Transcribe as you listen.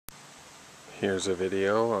Here's a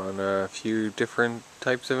video on a few different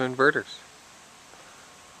types of inverters.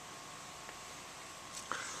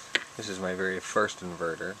 This is my very first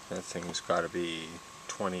inverter. That thing's got to be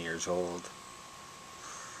 20 years old.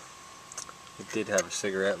 It did have a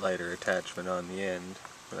cigarette lighter attachment on the end,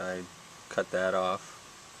 but I cut that off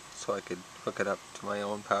so I could hook it up to my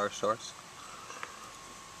own power source.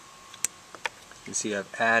 You see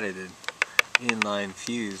I've added an inline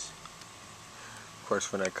fuse. Of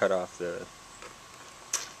course, when I cut off the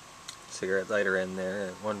cigarette lighter end there,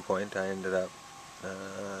 at one point I ended up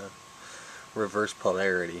reverse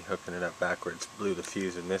polarity, hooking it up backwards, blew the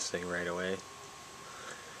fuse in this thing right away.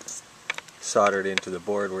 Soldered into the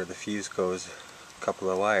board where the fuse goes a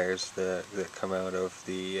couple of wires that come out of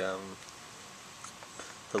the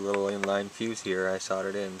little inline fuse here. I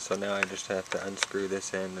soldered in, so now I just have to unscrew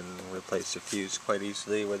this end and replace the fuse quite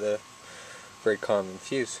easily with a very common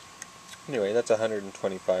fuse. Anyway, that's a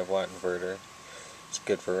 125 watt inverter. It's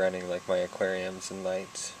good for running like my aquariums and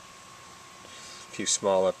lights. A few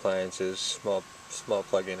small appliances, small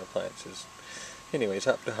plug-in appliances. Anyways,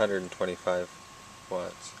 up to 125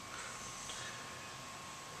 watts.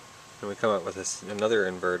 And we come up with another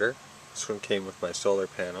inverter. This one came with my solar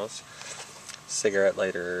panels. Cigarette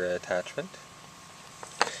lighter attachment.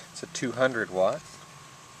 It's a 200 watt.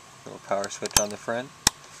 Little power switch on the front.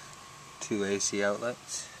 2 AC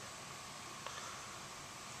outlets.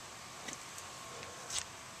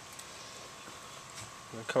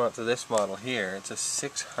 We come up to this model here. It's a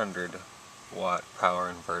 600 watt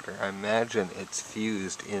power inverter. I imagine it's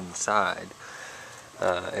fused inside.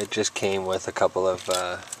 It just came with a couple of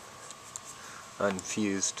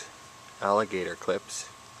unfused alligator clips.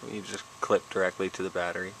 You just clip directly to the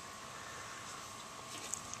battery.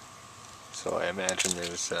 So I imagine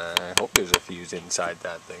there's, I hope there's a fuse inside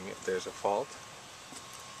that thing if there's a fault.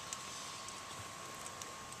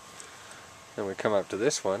 Then we come up to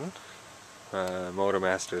this one.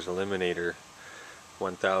 Motomaster's Eliminator,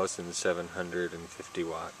 1750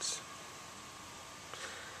 watts.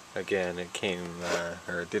 Again, it came,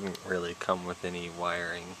 or it didn't really come with any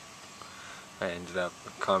wiring. I ended up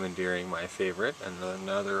commandeering my favorite and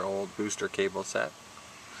another old booster cable set.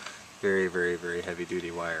 Very, very, very heavy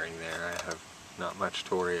duty wiring there. I have not much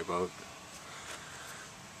to worry about.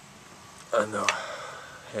 No,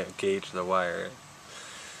 gauge the wire.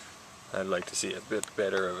 I'd like to see a bit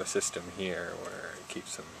better of a system here where it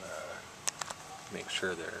keeps them, make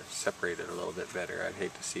sure they're separated a little bit better. I'd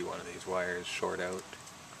hate to see one of these wires short out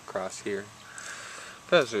across here.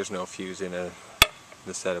 Because there's no fuse in the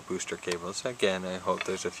set of booster cables. Again, I hope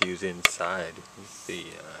there's a fuse inside the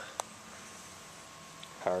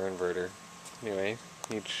power inverter. Anyway,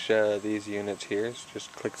 each these units here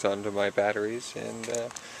just clicks onto my batteries,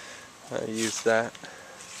 and I use that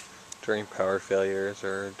during power failures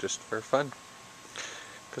or just for fun,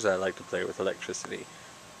 because I like to play with electricity.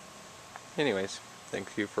 Anyways,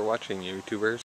 thank you for watching, YouTubers.